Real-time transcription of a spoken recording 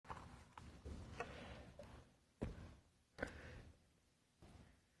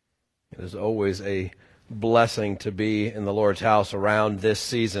It is always a blessing to be in the Lord's house around this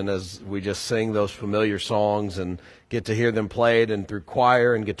season as we just sing those familiar songs and get to hear them played and through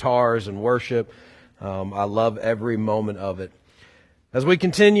choir and guitars and worship. I love every moment of it. As we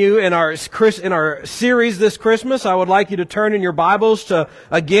continue in our series this Christmas, I would like you to turn in your Bibles to,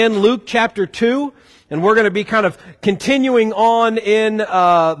 again, Luke chapter 2. And we're going to be kind of continuing on in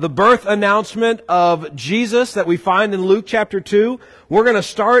the birth announcement of Jesus that we find in Luke chapter 2. We're going to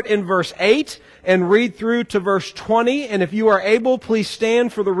start in verse 8 and read through to verse 20. And if you are able, please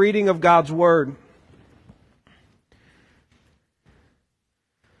stand for the reading of God's Word.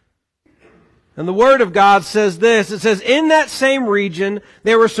 And the Word of God says this. It says, "In that same region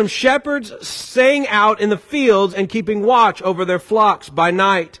there were some shepherds staying out in the fields and keeping watch over their flocks by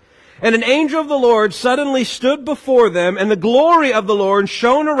night. And an angel of the Lord suddenly stood before them, and the glory of the Lord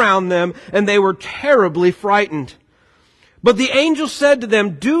shone around them, and they were terribly frightened. But the angel said to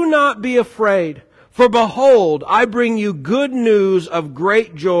them, 'Do not be afraid, for behold, I bring you good news of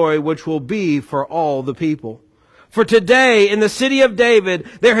great joy, which will be for all the people. For today, in the city of David,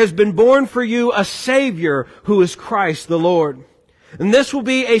 there has been born for you a Savior, who is Christ the Lord. And this will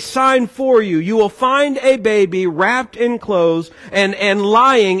be a sign for you. You will find a baby wrapped in clothes and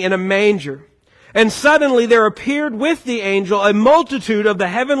lying in a manger.' And suddenly there appeared with the angel a multitude of the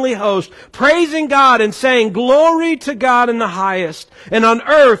heavenly host, praising God and saying, 'Glory to God in the highest, and on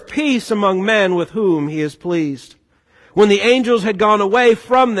earth peace among men with whom He is pleased.' When the angels had gone away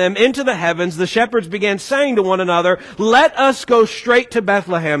from them into the heavens, the shepherds began saying to one another, 'Let us go straight to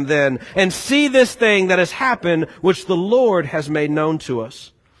Bethlehem then, and see this thing that has happened, which the Lord has made known to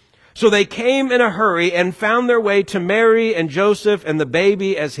us.' So they came in a hurry and found their way to Mary and Joseph and the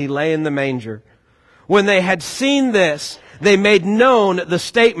baby as he lay in the manger. When they had seen this, they made known the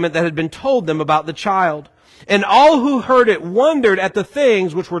statement that had been told them about the child. And all who heard it wondered at the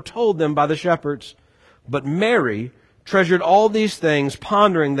things which were told them by the shepherds. But Mary treasured all these things,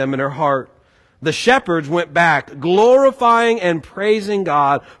 pondering them in her heart. The shepherds went back, glorifying and praising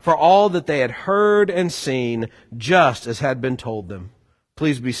God for all that they had heard and seen, just as had been told them."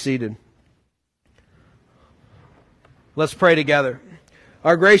 Please be seated. Let's pray together.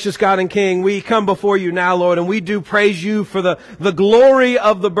 Our gracious God and King, we come before you now, Lord, and we do praise you for the glory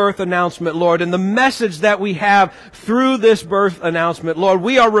of the birth announcement, Lord, and the message that we have through this birth announcement. Lord,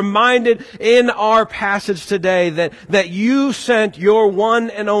 we are reminded in our passage today that you sent your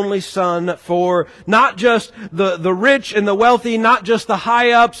one and only Son for not just the rich and the wealthy, not just the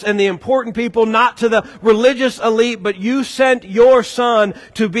high-ups and the important people, not to the religious elite, but you sent your Son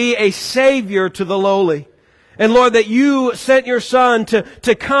to be a Savior to the lowly. And Lord, that you sent your Son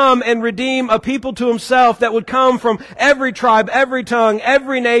to come and redeem a people to Himself that would come from every tribe, every tongue,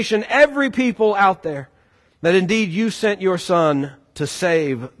 every nation, every people out there. That indeed you sent your Son to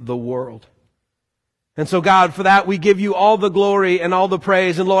save the world. And so God, for that we give you all the glory and all the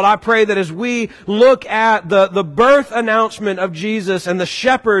praise. And Lord, I pray that as we look at the birth announcement of Jesus and the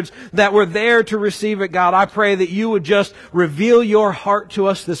shepherds that were there to receive it, God, I pray that you would just reveal your heart to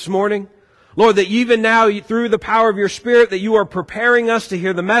us this morning. Lord, that even now, through the power of your Spirit, that you are preparing us to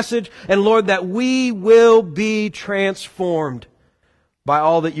hear the message. And Lord, that we will be transformed by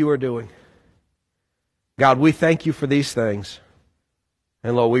all that you are doing. God, we thank you for these things.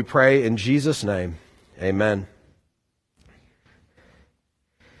 And Lord, we pray in Jesus' name. Amen.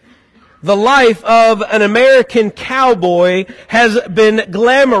 The life of an American cowboy has been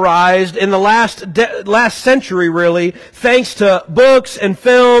glamorized in the last century, really, thanks to books and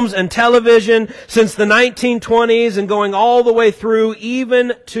films and television since the 1920s and going all the way through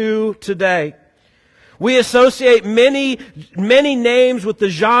even to today. We associate many names with the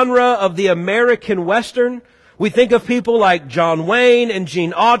genre of the American Western. We think of people like John Wayne and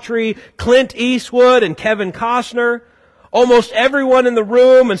Gene Autry, Clint Eastwood and Kevin Costner. Almost everyone in the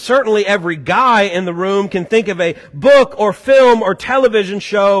room, and certainly every guy in the room, can think of a book or film or television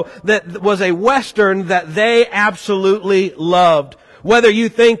show that was a Western that they absolutely loved. Whether you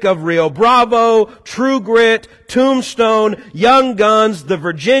think of Rio Bravo, True Grit, Tombstone, Young Guns, The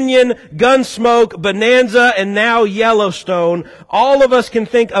Virginian, Gunsmoke, Bonanza, and now Yellowstone, all of us can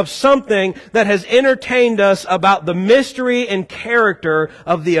think of something that has entertained us about the mystery and character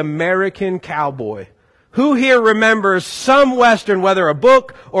of the American cowboy. Who here remembers some Western, whether a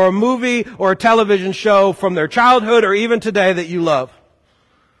book or a movie or a television show from their childhood or even today that you love?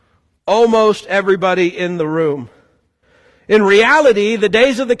 Almost everybody in the room. In reality, the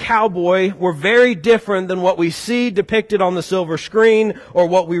days of the cowboy were very different than what we see depicted on the silver screen or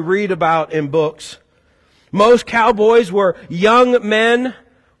what we read about in books. Most cowboys were young men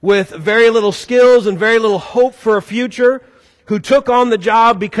with very little skills and very little hope for a future. who took on the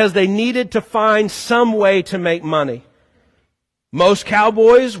job because they needed to find some way to make money. Most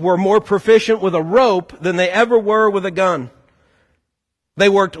cowboys were more proficient with a rope than they ever were with a gun. They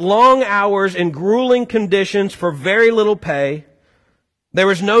worked long hours in grueling conditions for very little pay. There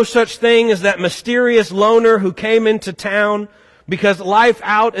was no such thing as that mysterious loner who came into town because life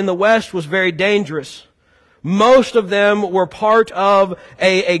out in the West was very dangerous. Most of them were part of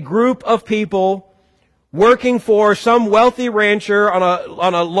a group of people working for some wealthy rancher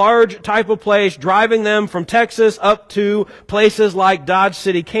on a large type of place, driving them from Texas up to places like Dodge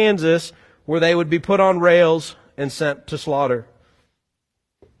City, Kansas, where they would be put on rails and sent to slaughter.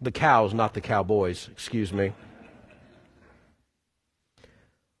 The cows, not the cowboys, excuse me.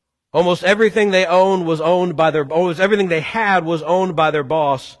 Almost everything they owned was owned by almost everything they had was owned by their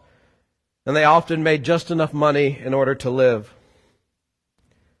boss, and they often made just enough money in order to live.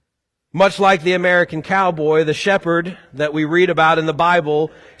 Much like the American cowboy, the shepherd that we read about in the Bible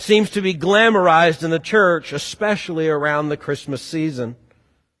seems to be glamorized in the church, especially around the Christmas season.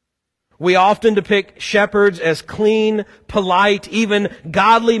 We often depict shepherds as clean, polite, even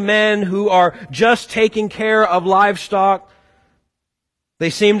godly men who are just taking care of livestock. They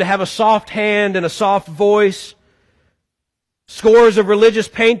seem to have a soft hand and a soft voice. Scores of religious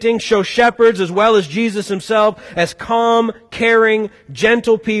paintings show shepherds, as well as Jesus himself, as calm, caring,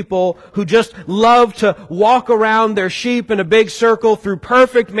 gentle people who just love to walk around their sheep in a big circle through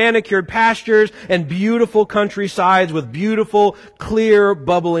perfect manicured pastures and beautiful countrysides with beautiful, clear,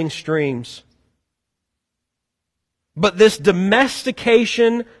 bubbling streams. But this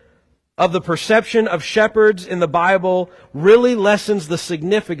domestication of the perception of shepherds in the Bible really lessens the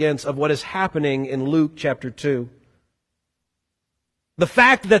significance of what is happening in Luke chapter 2. The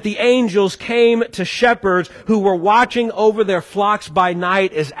fact that the angels came to shepherds who were watching over their flocks by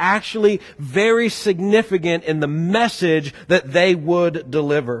night is actually very significant in the message that they would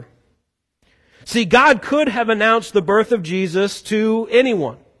deliver. See, God could have announced the birth of Jesus to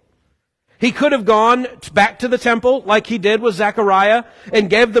anyone. He could have gone back to the temple like he did with Zechariah and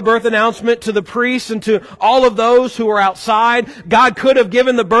gave the birth announcement to the priests and to all of those who were outside. God could have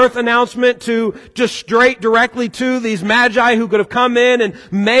given the birth announcement to just straight directly to these magi who could have come in and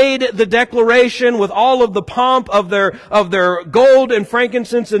made the declaration with all of the pomp of their gold and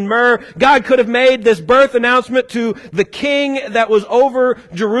frankincense and myrrh. God could have made this birth announcement to the king that was over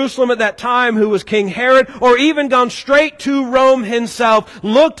Jerusalem at that time, who was King Herod, or even gone straight to Rome himself,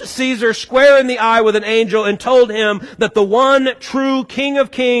 looked Caesar square in the eye with an angel and told him that the one true King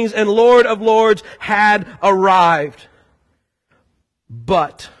of Kings and Lord of Lords had arrived.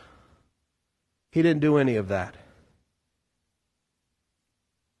 But he didn't do any of that.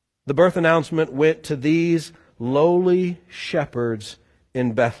 The birth announcement went to these lowly shepherds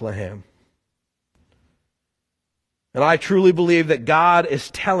in Bethlehem. And I truly believe that God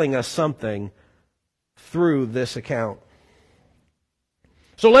is telling us something through this account.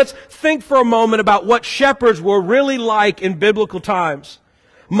 So let's think for a moment about what shepherds were really like in biblical times.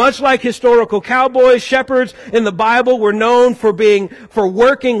 Much like historical cowboys, shepherds in the Bible were known for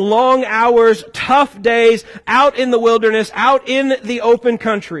working long hours, tough days, out in the wilderness, out in the open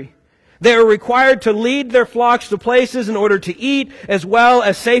country. They were required to lead their flocks to places in order to eat, as well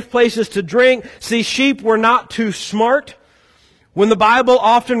as safe places to drink. See, sheep were not too smart. When the Bible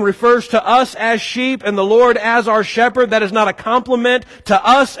often refers to us as sheep and the Lord as our shepherd, that is not a compliment to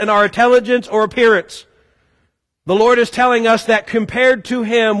us and our intelligence or appearance. The Lord is telling us that compared to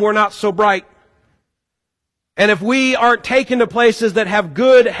Him, we're not so bright. And if we aren't taken to places that have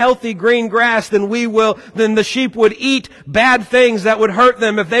good, healthy green grass, then the sheep would eat bad things that would hurt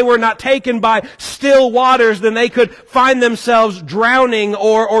them. If they were not taken by still waters, then they could find themselves drowning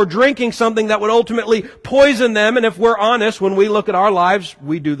or drinking something that would ultimately poison them. And if we're honest, when we look at our lives,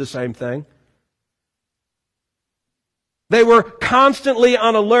 we do the same thing. They were constantly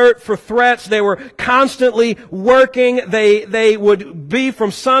on alert for threats. They were constantly working. They would be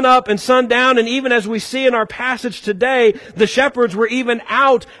from sun up and sundown. And even as we see in our passage today, the shepherds were even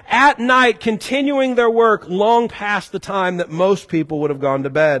out at night continuing their work long past the time that most people would have gone to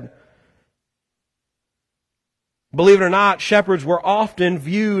bed. Believe it or not, shepherds were often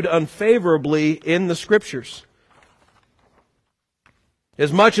viewed unfavorably in the Scriptures.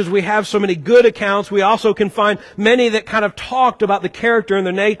 As much as we have so many good accounts, we also can find many that kind of talked about the character and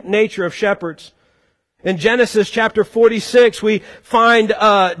the nature of shepherds. In Genesis chapter 46, we find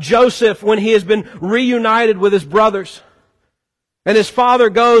Joseph when he has been reunited with his brothers. And his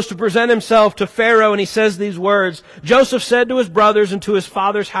father goes to present himself to Pharaoh, and he says these words, Joseph said to his brothers and to his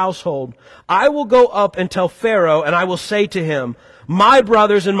father's household, I will go up and tell Pharaoh, and I will say to him, My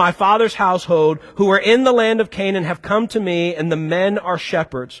brothers in my father's household who are in the land of Canaan have come to me, and the men are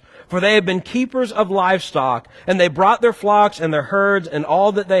shepherds, for they have been keepers of livestock, and they brought their flocks and their herds and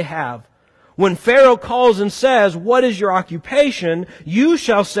all that they have. When Pharaoh calls and says, what is your occupation? You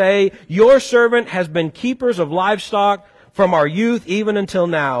shall say, your servant has been keepers of livestock from our youth even until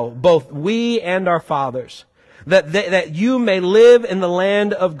now, both we and our fathers, that you may live in the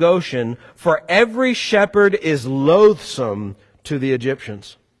land of Goshen, for every shepherd is loathsome to the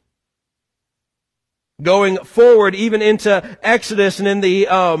Egyptians. Going forward, even into Exodus and in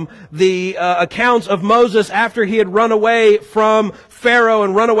the accounts of Moses after he had run away from Pharaoh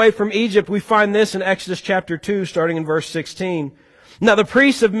and run away from Egypt, we find this in Exodus chapter 2, starting in verse 16. Now the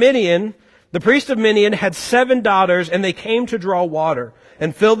priest of Midian had 7 daughters, and they came to draw water,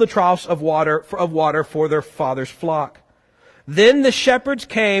 and filled the troughs of water for their father's flock. Then the shepherds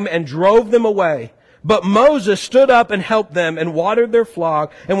came and drove them away. But Moses stood up and helped them and watered their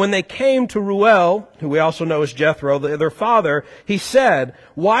flock. And when they came to Reuel, who we also know as Jethro, their father, he said,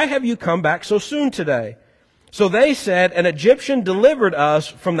 why have you come back so soon today? So they said, an Egyptian delivered us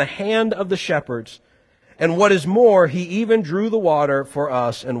from the hand of the shepherds. And what is more, he even drew the water for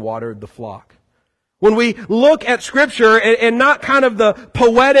us and watered the flock. When we look at Scripture and not kind of the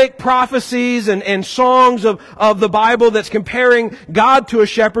poetic prophecies and songs of the Bible that's comparing God to a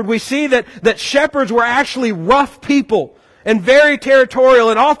shepherd, we see that shepherds were actually rough people and very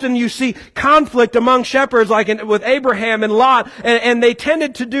territorial. And often you see conflict among shepherds, like with Abraham and Lot, and they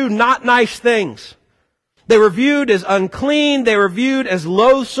tended to do not nice things. They were viewed as unclean. They were viewed as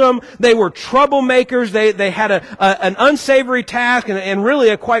loathsome. They were troublemakers. They had an unsavory task and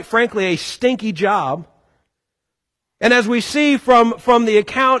really, quite frankly, a stinky job. And as we see from the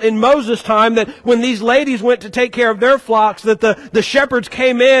account in Moses' time, that when these ladies went to take care of their flocks, that the shepherds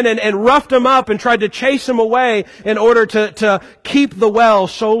came in and roughed them up and tried to chase them away in order to keep the well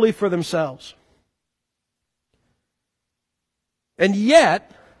solely for themselves. And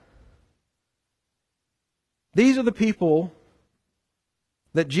yet, these are the people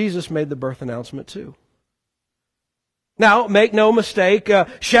that Jesus made the birth announcement to. Now, make no mistake,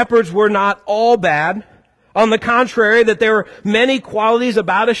 shepherds were not all bad. On the contrary, that there were many qualities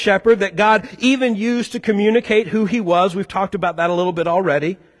about a shepherd that God even used to communicate who he was. We've talked about that a little bit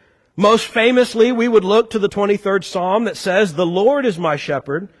already. Most famously, we would look to the 23rd Psalm that says, the Lord is my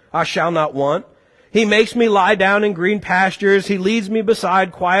shepherd, I shall not want. He makes me lie down in green pastures. He leads me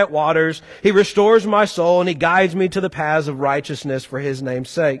beside quiet waters. He restores my soul, and He guides me to the paths of righteousness for His name's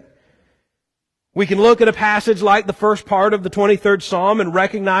sake. We can look at a passage like the first part of the 23rd Psalm and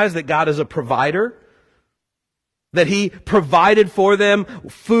recognize that God is a provider, that He provided for them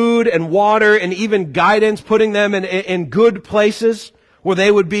food and water and even guidance, putting them in good places where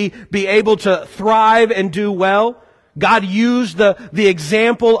they would be able to thrive and do well. God used the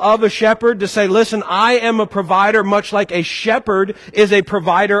example of a shepherd to say, listen, I am a provider, much like a shepherd is a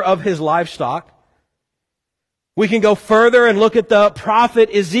provider of his livestock. We can go further and look at the prophet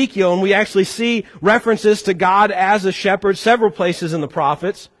Ezekiel, and we actually see references to God as a shepherd several places in the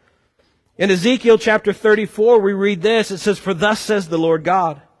prophets. In Ezekiel chapter 34, we read this. It says, for thus says the Lord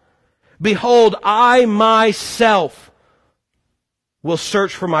God, behold, I myself will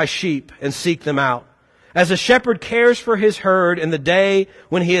search for my sheep and seek them out. As a shepherd cares for his herd in the day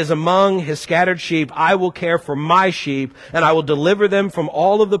when he is among his scattered sheep, I will care for my sheep, and I will deliver them from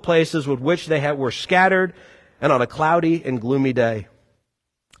all of the places with which they were scattered, and on a cloudy and gloomy day.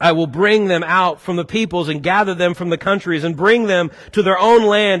 I will bring them out from the peoples and gather them from the countries and bring them to their own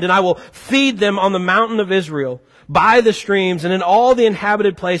land, and I will feed them on the mountain of Israel, by the streams, and in all the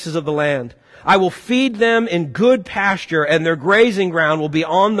inhabited places of the land. I will feed them in good pasture, and their grazing ground will be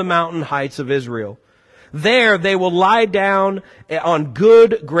on the mountain heights of Israel. There they will lie down on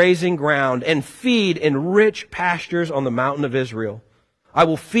good grazing ground and feed in rich pastures on the mountain of Israel. I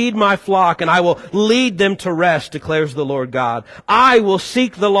will feed my flock and I will lead them to rest, declares the Lord God. I will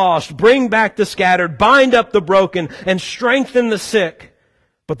seek the lost, bring back the scattered, bind up the broken, and strengthen the sick.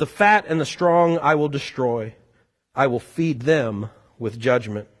 But the fat and the strong I will destroy. I will feed them with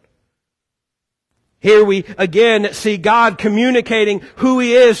judgment. Here we again see God communicating who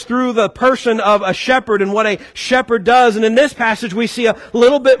He is through the person of a shepherd and what a shepherd does. And in this passage we see a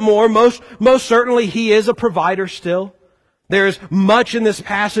little bit more. Most certainly He is a provider still. There's much in this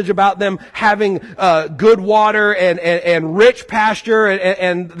passage about them having good water and rich pasture,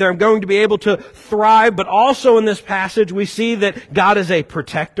 and they're going to be able to thrive. But also in this passage we see that God is a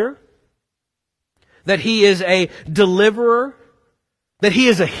protector, that He is a deliverer, that He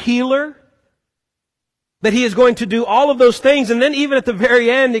is a healer, that He is going to do all of those things. And then even at the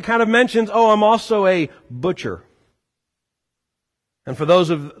very end, He kind of mentions, I'm also a butcher. And for those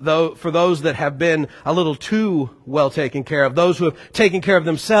that have been a little too well taken care of, those who have taken care of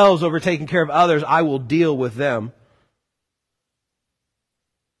themselves over taking care of others, I will deal with them.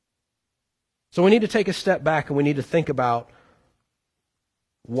 So we need to take a step back and we need to think about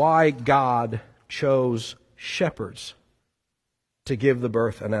why God chose shepherds to give the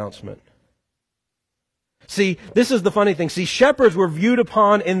birth announcement. See, this is the funny thing. See, shepherds were viewed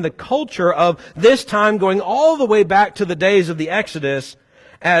upon in the culture of this time, going all the way back to the days of the Exodus,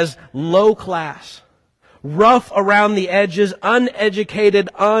 as low class, rough around the edges, uneducated,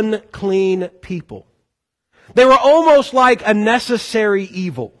 unclean people. They were almost like a necessary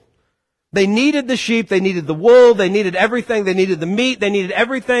evil. They needed the sheep, they needed the wool, they needed everything, they needed the meat, they needed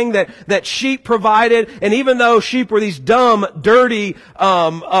everything that sheep provided. And even though sheep were these dumb, dirty,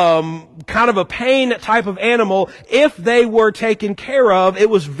 kind of a pain type of animal, if they were taken care of, it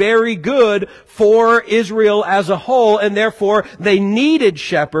was very good for Israel as a whole, and therefore they needed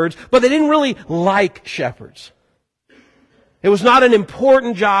shepherds, but they didn't really like shepherds. It was not an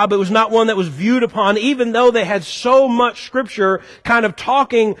important job. It was not one that was viewed upon, even though they had so much Scripture kind of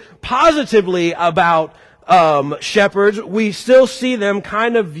talking positively about shepherds. We still see them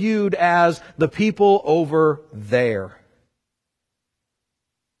kind of viewed as the people over there.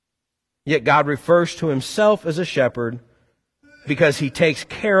 Yet God refers to Himself as a shepherd because He takes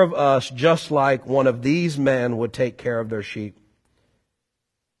care of us just like one of these men would take care of their sheep.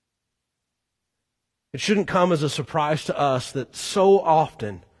 It shouldn't come as a surprise to us that so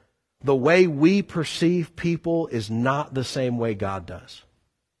often the way we perceive people is not the same way God does.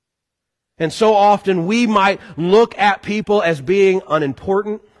 And so often we might look at people as being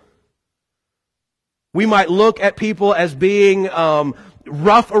unimportant. We might look at people as being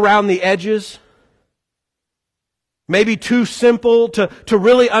rough around the edges. Maybe too simple to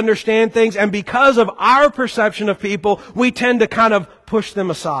really understand things. And because of our perception of people, we tend to kind of push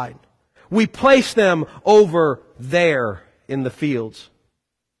them aside. We place them over there in the fields.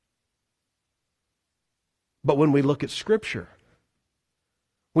 But when we look at Scripture,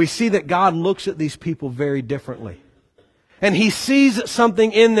 we see that God looks at these people very differently. And He sees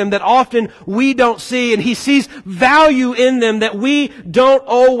something in them that often we don't see, and He sees value in them that we don't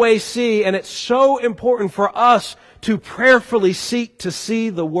always see. And it's so important for us to prayerfully seek to see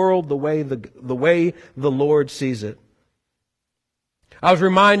the world the way the Lord sees it. I was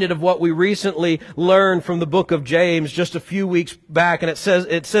reminded of what we recently learned from the book of James just a few weeks back, and it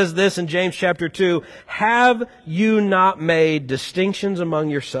says this in James chapter 2, "Have you not made distinctions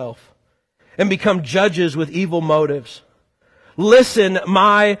among yourself and become judges with evil motives? Listen,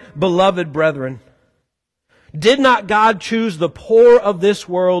 my beloved brethren, did not God choose the poor of this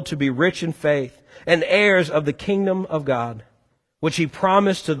world to be rich in faith and heirs of the kingdom of God, which He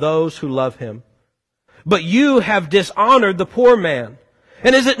promised to those who love Him? But you have dishonored the poor man.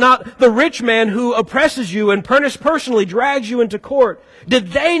 And is it not the rich man who oppresses you and personally drags you into court? Did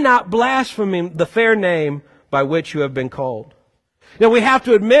they not blaspheme the fair name by which you have been called?" Now we have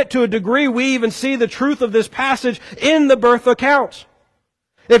to admit, to a degree, we even see the truth of this passage in the birth accounts.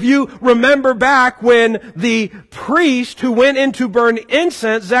 If you remember back when the priest who went in to burn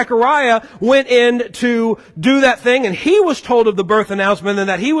incense, Zechariah, went in to do that thing, and he was told of the birth announcement and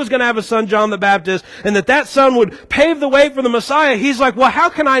that he was going to have a son, John the Baptist, and that son would pave the way for the Messiah. He's like, well, how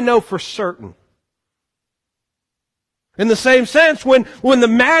can I know for certain? In the same sense, when the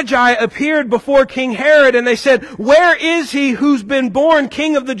Magi appeared before King Herod and they said, "Where is he who's been born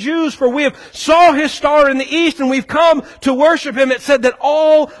King of the Jews? For we have saw his star in the east and we've come to worship him." It said that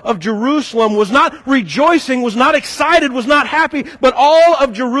all of Jerusalem was not rejoicing, was not excited, was not happy, but all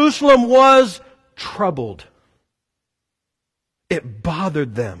of Jerusalem was troubled. It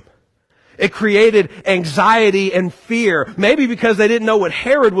bothered them. It created anxiety and fear, maybe because they didn't know what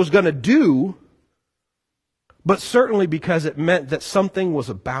Herod was going to do, but certainly because it meant that something was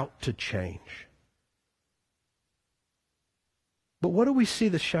about to change. But what do we see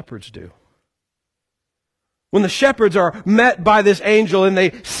the shepherds do? When the shepherds are met by this angel and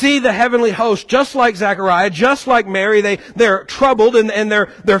they see the heavenly host, just like Zechariah, just like Mary, they're troubled and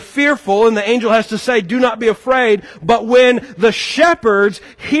they're fearful, and the angel has to say, "Do not be afraid." But when the shepherds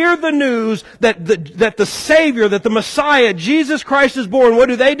hear the news that the Savior, that the Messiah, Jesus Christ is born, what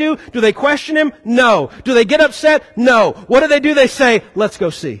do? Do they question Him? No. Do they get upset? No. What do? They say, "Let's go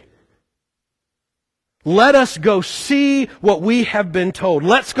see. Let us go see what we have been told.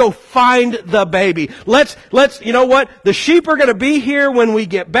 Let's go find the baby. Let's, you know what? The sheep are going to be here when we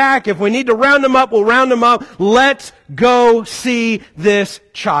get back. If we need to round them up, we'll round them up. Let's go see this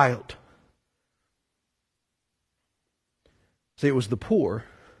child." See, it was the poor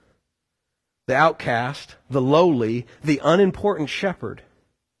the outcast, the lowly, the unimportant shepherd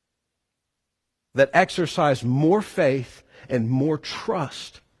that exercised more faith and more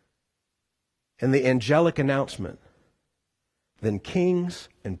trust in the angelic announcement than kings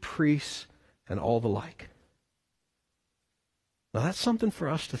and priests and all the like. Now that's something for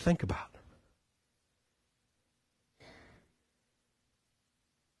us to think about.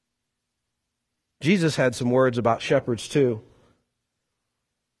 Jesus had some words about shepherds too.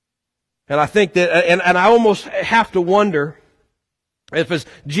 And I think that, and I almost have to wonder if as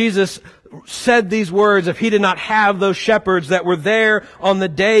Jesus said these words, if he did not have those shepherds that were there on the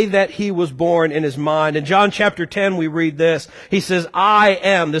day that he was born in his mind. In John chapter 10 we read this. He says, I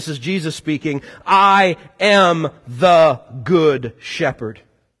am, this is Jesus speaking, I am the good shepherd.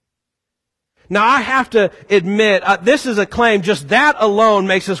 Now I have to admit, this is a claim, just that alone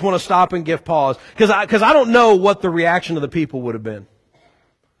makes us want to stop and give pause. Because I don't know what the reaction of the people would have been.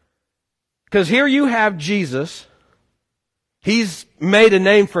 Because here you have Jesus. He's made a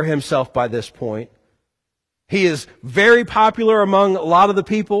name for himself by this point. He is very popular among a lot of the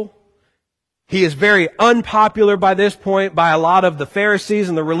people. He is very unpopular by this point by a lot of the Pharisees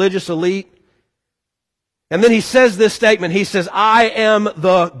and the religious elite. And then he says this statement. He says, I am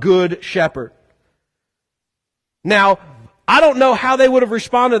the good shepherd. Now, I don't know how they would have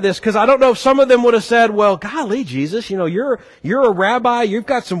responded to this, because I don't know if some of them would have said, well, golly, Jesus, you're a rabbi, you've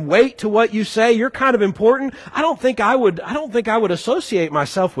got some weight to what you say, you're kind of important. I don't think I would associate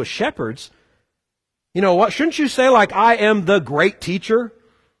myself with shepherds. You know what? Shouldn't you say, like, I am the great teacher?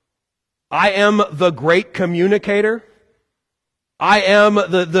 I am the great communicator. I am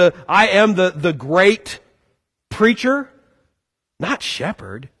the great preacher, not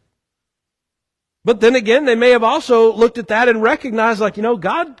shepherd. But then again, they may have also looked at that and recognized, like,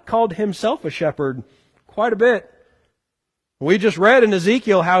 God called himself a shepherd quite a bit. We just read in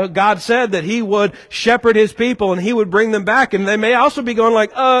Ezekiel how God said that he would shepherd his people and he would bring them back. And they may also be going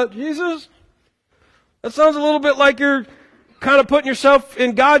like, Jesus, that sounds a little bit like you're kind of putting yourself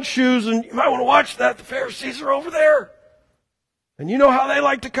in God's shoes, and you might want to watch that. The Pharisees are over there. And you know how they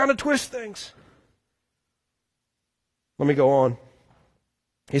like to kind of twist things. Let me go on.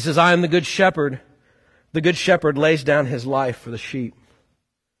 He says, I am the good shepherd. The good shepherd lays down his life for the sheep.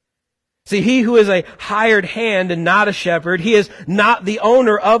 See, he who is a hired hand and not a shepherd, he is not the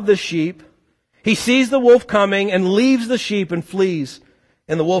owner of the sheep. He sees the wolf coming and leaves the sheep and flees,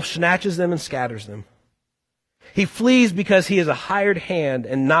 and the wolf snatches them and scatters them. He flees because he is a hired hand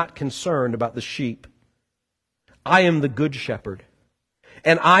and not concerned about the sheep. I am the good shepherd,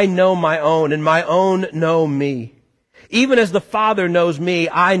 and I know my own, and my own know me. Even as the Father knows me,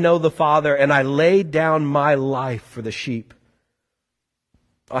 I know the Father, and I lay down my life for the sheep.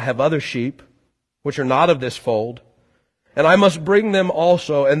 I have other sheep, which are not of this fold, and I must bring them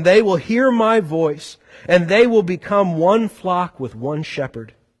also, and they will hear my voice, and they will become one flock with one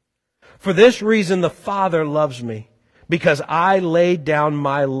shepherd. For this reason the Father loves me, because I laid down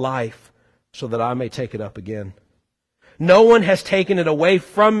my life so that I may take it up again. No one has taken it away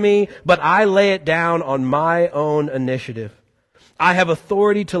from me, but I lay it down on my own initiative. I have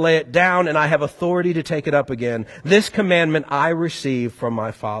authority to lay it down, and I have authority to take it up again. This commandment I received from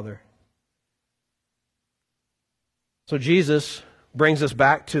my Father. So Jesus brings us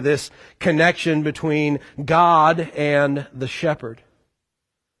back to this connection between God and the shepherd.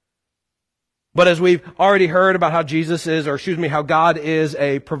 But as we've already heard about how God is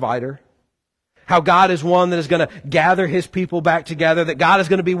a provider, how God is one that is going to gather His people back together, that God is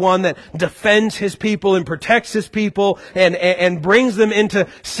going to be one that defends His people and protects His people and brings them into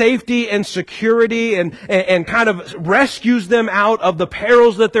safety and security and kind of rescues them out of the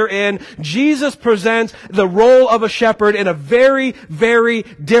perils that they're in. Jesus presents the role of a shepherd in a very, very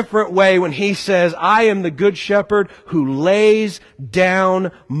different way when He says, I am the good shepherd who lays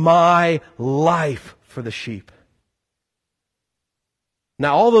down my life for the sheep.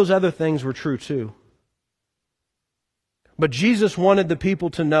 Now, all those other things were true too. But Jesus wanted the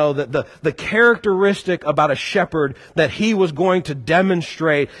people to know that the characteristic about a shepherd that He was going to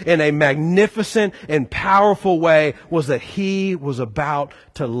demonstrate in a magnificent and powerful way was that He was about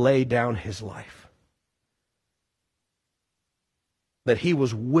to lay down His life. That He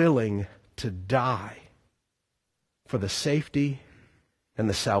was willing to die for the safety and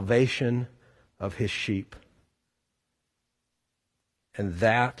the salvation of His sheep. And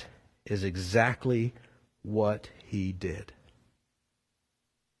that is exactly what He did.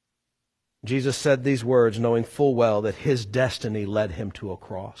 Jesus said these words knowing full well that His destiny led Him to a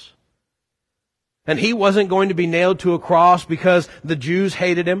cross. And He wasn't going to be nailed to a cross because the Jews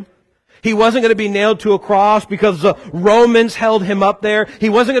hated Him. He wasn't going to be nailed to a cross because the Romans held him up there. He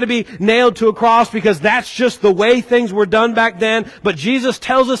wasn't going to be nailed to a cross because that's just the way things were done back then. But Jesus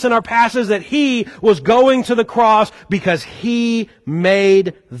tells us in our passage that He was going to the cross because He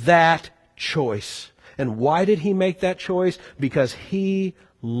made that choice. And why did He make that choice? Because He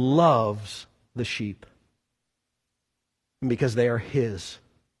loves the sheep. And because they are His.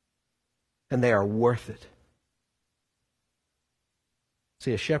 And they are worth it.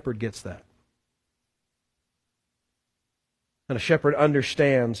 See, a shepherd gets that. And a shepherd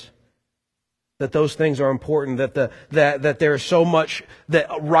understands that those things are important, that there is so much that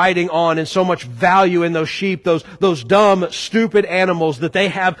riding on and so much value in those sheep, those dumb, stupid animals, that they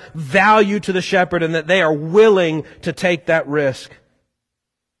have value to the shepherd and that they are willing to take that risk.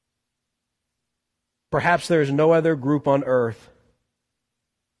 Perhaps there is no other group on earth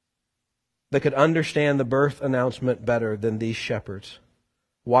that could understand the birth announcement better than these shepherds,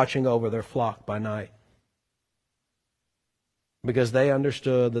 watching over their flock by night. Because they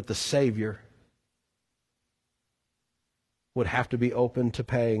understood that the Savior would have to be open to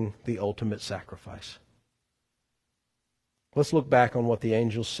paying the ultimate sacrifice. Let's look back on what the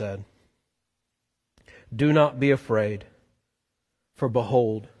angels said. Do not be afraid, for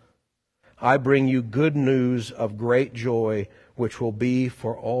behold, I bring you good news of great joy, which will be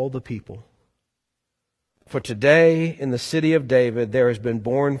for all the people. For today, in the city of David, there has been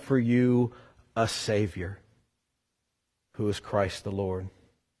born for you a Savior, who is Christ the Lord.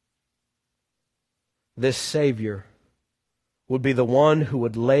 This Savior would be the one who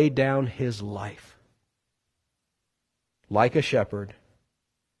would lay down His life, like a shepherd,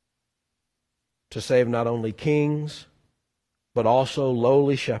 to save not only kings, but also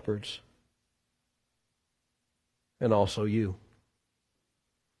lowly shepherds, and also you.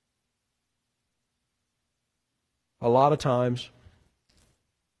 A lot of times,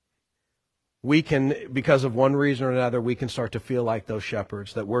 we can, because of one reason or another, we can start to feel like those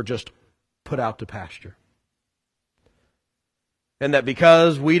shepherds, that we're just put out to pasture. And that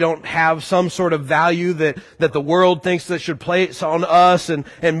because we don't have some sort of value that the world thinks that should place on us, and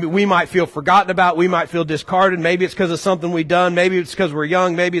we might feel forgotten about, we might feel discarded. Maybe it's because of something we've done. Maybe it's because we're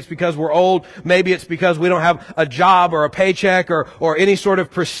young. Maybe it's because we're old. Maybe it's because we don't have a job or a paycheck or any sort of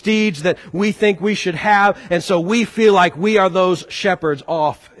prestige that we think we should have. And so we feel like we are those shepherds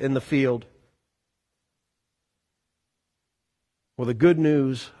off in the field. Well, the good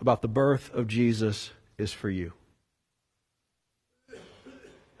news about the birth of Jesus is for you.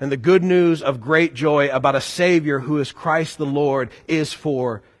 And the good news of great joy about a Savior who is Christ the Lord is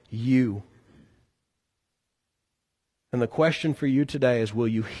for you. And the question for you today is, will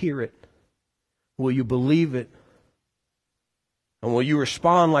you hear it? Will you believe it? And will you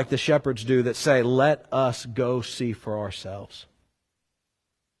respond like the shepherds do that say, let us go see for ourselves?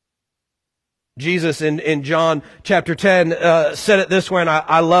 Jesus in John chapter 10 said it this way, and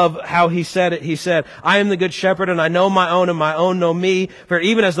I love how He said it. He said, I am the good shepherd, and I know my own, and my own know me. For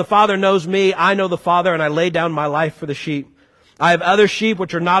even as the Father knows me, I know the Father, and I lay down my life for the sheep. I have other sheep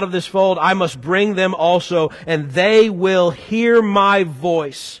which are not of this fold. I must bring them also, and they will hear my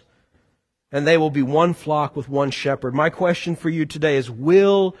voice, and they will be one flock with one shepherd. My question for you today is,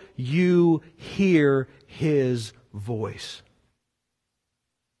 will you hear His voice?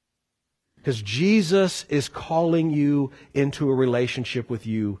 Because Jesus is calling you into a relationship with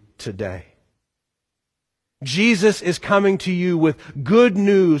you today. Jesus is coming to you with good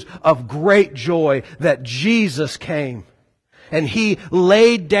news of great joy that Jesus came. And He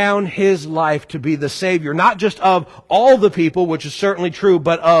laid down His life to be the Savior, not just of all the people, which is certainly true,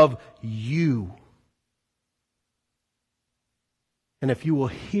 but of you. And if you will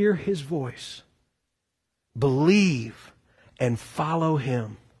hear His voice, believe and follow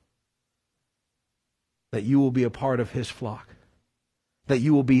Him, that you will be a part of His flock, that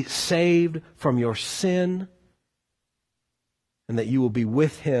you will be saved from your sin, and that you will be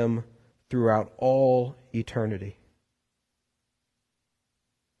with Him throughout all eternity.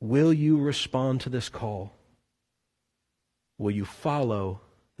 Will you respond to this call? Will you follow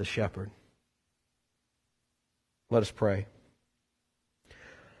the shepherd? Let us pray.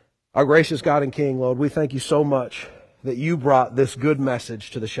 Our gracious God and King, Lord, we thank you so much that you brought this good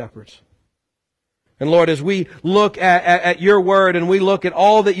message to the shepherds. And Lord, as we look at your word and we look at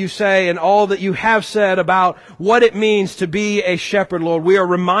all that you say and all that you have said about what it means to be a shepherd, Lord, we are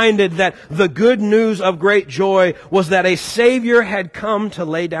reminded that the good news of great joy was that a Savior had come to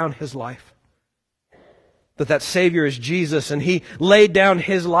lay down His life. That Savior is Jesus, and He laid down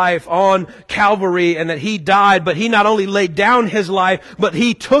His life on Calvary, and that He died, but He not only laid down His life, but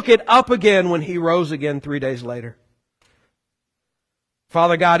He took it up again when He rose again 3 days later.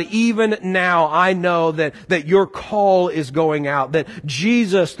 Father God, even now I know that your call is going out, that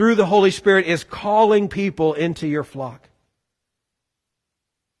Jesus, through the Holy Spirit, is calling people into your flock.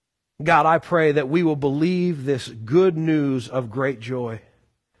 God, I pray that we will believe this good news of great joy,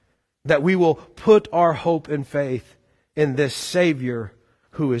 that we will put our hope and faith in this Savior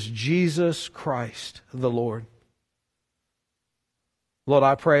who is Jesus Christ the Lord. Lord,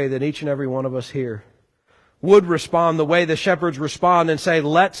 I pray that each and every one of us here would respond the way the shepherds respond and say,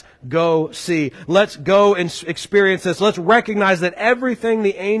 let's go see. Let's go and experience this. Let's recognize that everything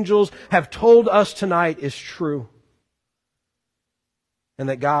the angels have told us tonight is true. And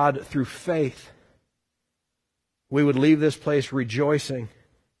that God, through faith, we would leave this place rejoicing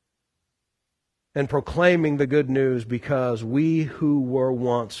and proclaiming the good news, because we who were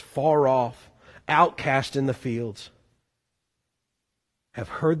once far off, outcast in the fields, have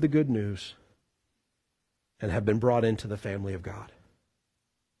heard the good news and have been brought into the family of God.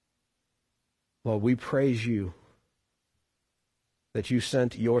 Lord, we praise you that you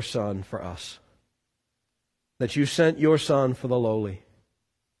sent your Son for us, that you sent your Son for the lowly,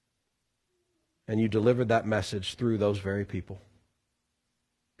 and you delivered that message through those very people.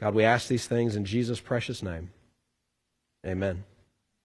 God, we ask these things in Jesus' precious name. Amen.